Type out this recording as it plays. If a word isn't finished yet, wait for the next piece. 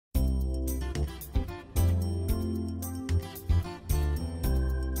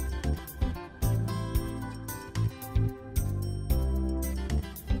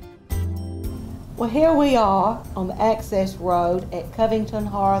Well, here we are on the access road at Covington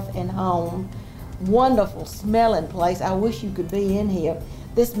Hearth and Home. Wonderful smelling place. I wish you could be in here.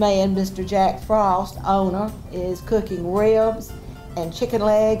 This man, Mr. Jack Frost, owner, is cooking ribs and chicken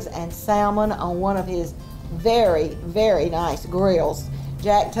legs and salmon on one of his very, very nice grills.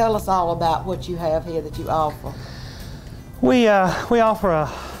 Jack, tell us all about what you have here that you offer. We offer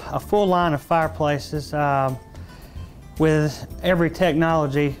a full line of fireplaces with every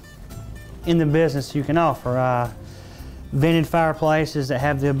technology in the business you can offer. Vented fireplaces that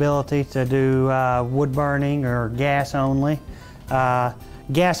have the ability to do wood burning or gas only.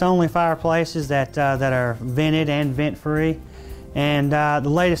 Gas only fireplaces that are vented and vent free. And the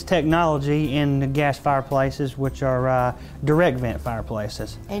latest technology in the gas fireplaces, which are direct vent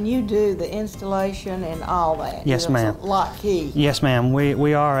fireplaces. And you do the installation and all that? Yes, ma'am. Lock key? Yes, ma'am.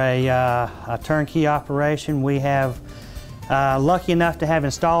 We are a turnkey operation. We have lucky enough to have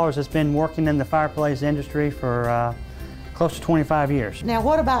installers that's been working in the fireplace industry for close to 25 years. Now,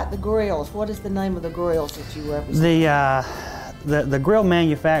 what about the grills? What is the name of the grills that you represent? The grill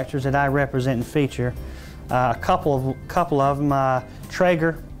manufacturers that I represent and feature, a couple of them,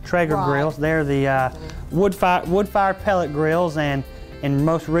 Traeger right. Grills. They're the wood fire pellet grills, and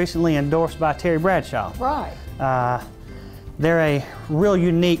most recently endorsed by Terry Bradshaw. Right. They're a real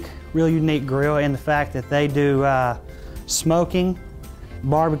unique grill in the fact that they do smoking,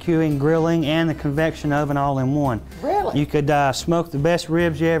 barbecuing, grilling, and the convection oven all in one. Really? You could smoke the best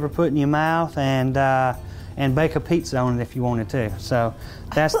ribs you ever put in your mouth and bake a pizza on it if you wanted to. So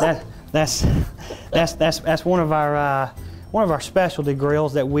that's one of our specialty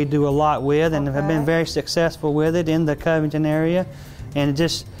grills that we do a lot with, and have been very successful with it in the Covington area, and it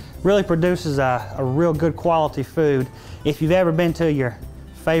just really produces a real good quality food. If you've ever been to your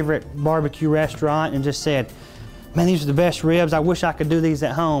favorite barbecue restaurant and just said, "Man, these are the best ribs. I wish I could do these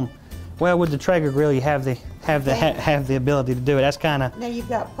at home." Well, with the Traeger grill, you have the ability to do it. That's kind of. Now you've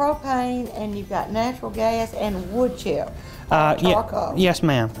got propane, and you've got natural gas, and wood chip. Charcoal. Yes,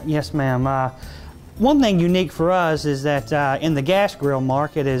 ma'am. Yes, ma'am. One thing unique for us is that in the gas grill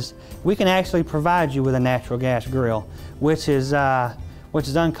market is we can actually provide you with a natural gas grill, which is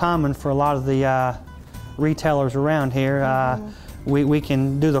uncommon for a lot of the retailers around here. We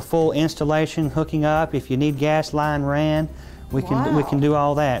can do the full installation, hooking up. If you need gas line ran, we can do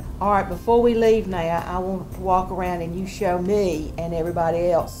all that. All right, before we leave now, I want to walk around and you show me and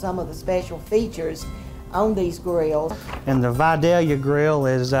everybody else some of the special features on these grills. And the Vidalia grill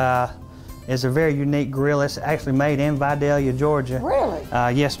is a very unique grill. It's actually made in Vidalia, Georgia. Really?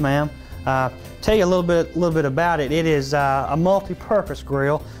 Yes, ma'am. Tell you a little bit about it. It is a multi-purpose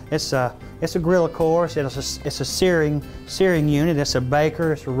grill. It's a grill, of course. It's a searing unit. It's a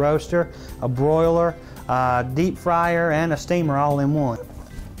baker. It's a roaster, a broiler, deep fryer, and a steamer all in one.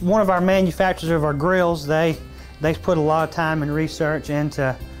 One of our manufacturers of our grills, they put a lot of time and research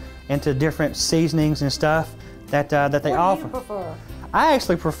into different seasonings and stuff that they offer. What do you prefer? I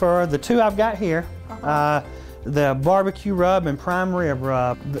actually prefer the two I've got here, the barbecue rub and prime rib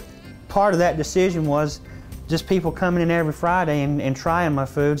rub. Part of that decision was just people coming in every Friday and trying my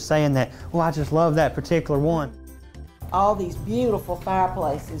food, saying that, well, I just love that particular one. All these beautiful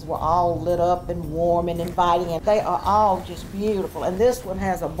fireplaces were all lit up and warm and inviting, and they are all just beautiful. And this one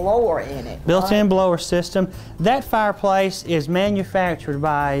has a blower in it. Built-in blower system. That fireplace is manufactured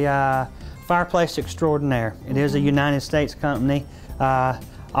by Fireplace Extraordinaire. It is a United States company.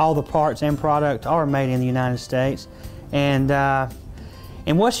 All the parts and product are made in the United States. And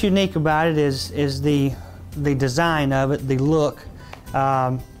what's unique about it is the design of it, the look.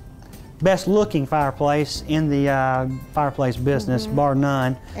 Best looking fireplace in the fireplace business, bar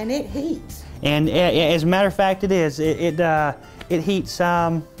none. And it heats. And as a matter of fact, it is. It heats.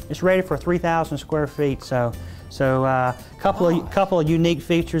 It's rated for 3,000 square feet. So couple of unique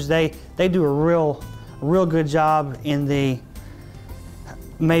features. They do a real good job in the,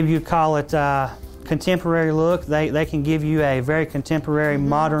 maybe you call it contemporary look. They can give you a very contemporary,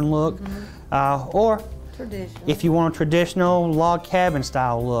 modern look, or if you want a traditional log cabin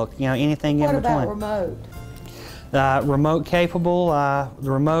style look, anything in between. What about remote? Remote capable. The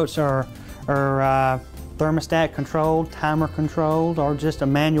remotes are thermostat controlled, timer controlled, or just a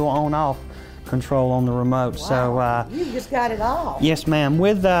manual on-off control on the remote. Wow. So you just got it all. Yes, ma'am.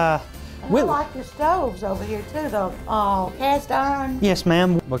 With I like your stoves over here too, the cast iron. Yes,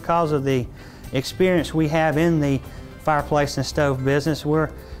 ma'am. Because of the experience we have in the fireplace and stove business, we're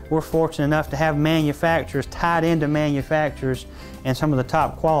fortunate enough to have manufacturers tied into manufacturers and some of the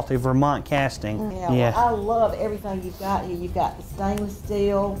top quality Vermont casting. Yeah. Well, I love everything you've got here. You've got the stainless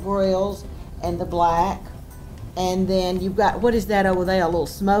steel grills and the black, and then you've got, what is that over there, a little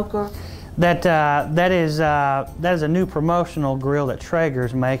smoker? That is a new promotional grill that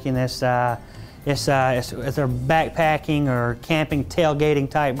Traeger's making. It's a backpacking or camping tailgating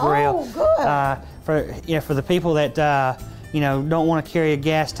type grill. Oh, good. For the people that don't want to carry a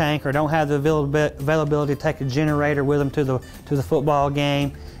gas tank or don't have the availability to take a generator with them to the football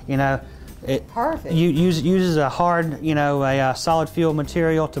game. It Perfect. uses a hard, a solid fuel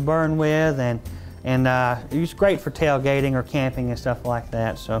material to burn with, and it's great for tailgating or camping and stuff like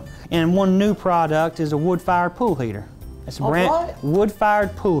that. So, and one new product is a wood-fired pool heater. It's a what?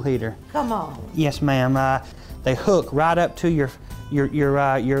 Wood-fired pool heater. Come on. Yes, ma'am. They hook right up to your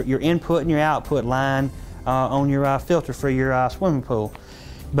input and your output line on your filter for your swimming pool.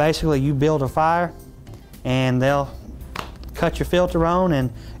 Basically, you build a fire, and they'll cut your filter on,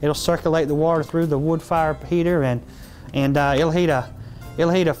 and it'll circulate the water through the wood-fired heater, and it'll heat a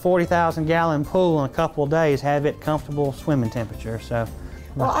 40,000-gallon pool in a couple of days, have it comfortable swimming temperature. So.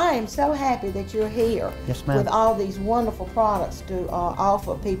 Well, I am so happy that you're here. Yes, ma'am. With all these wonderful products to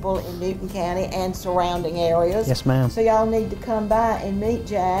offer people in Newton County and surrounding areas. Yes, ma'am. So y'all need to come by and meet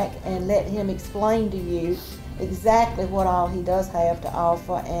Jack and let him explain to you exactly what all he does have to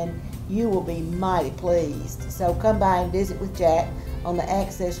offer, and you will be mighty pleased. So come by and visit with Jack on the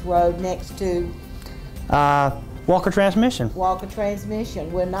access road next to Walker Transmission. Walker Transmission.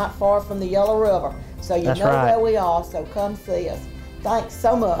 We're not far from the Yellow River, so you That's know right. where we are, so come see us. Thanks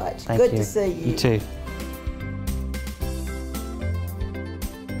so much. Thank Good you. to see you. You too.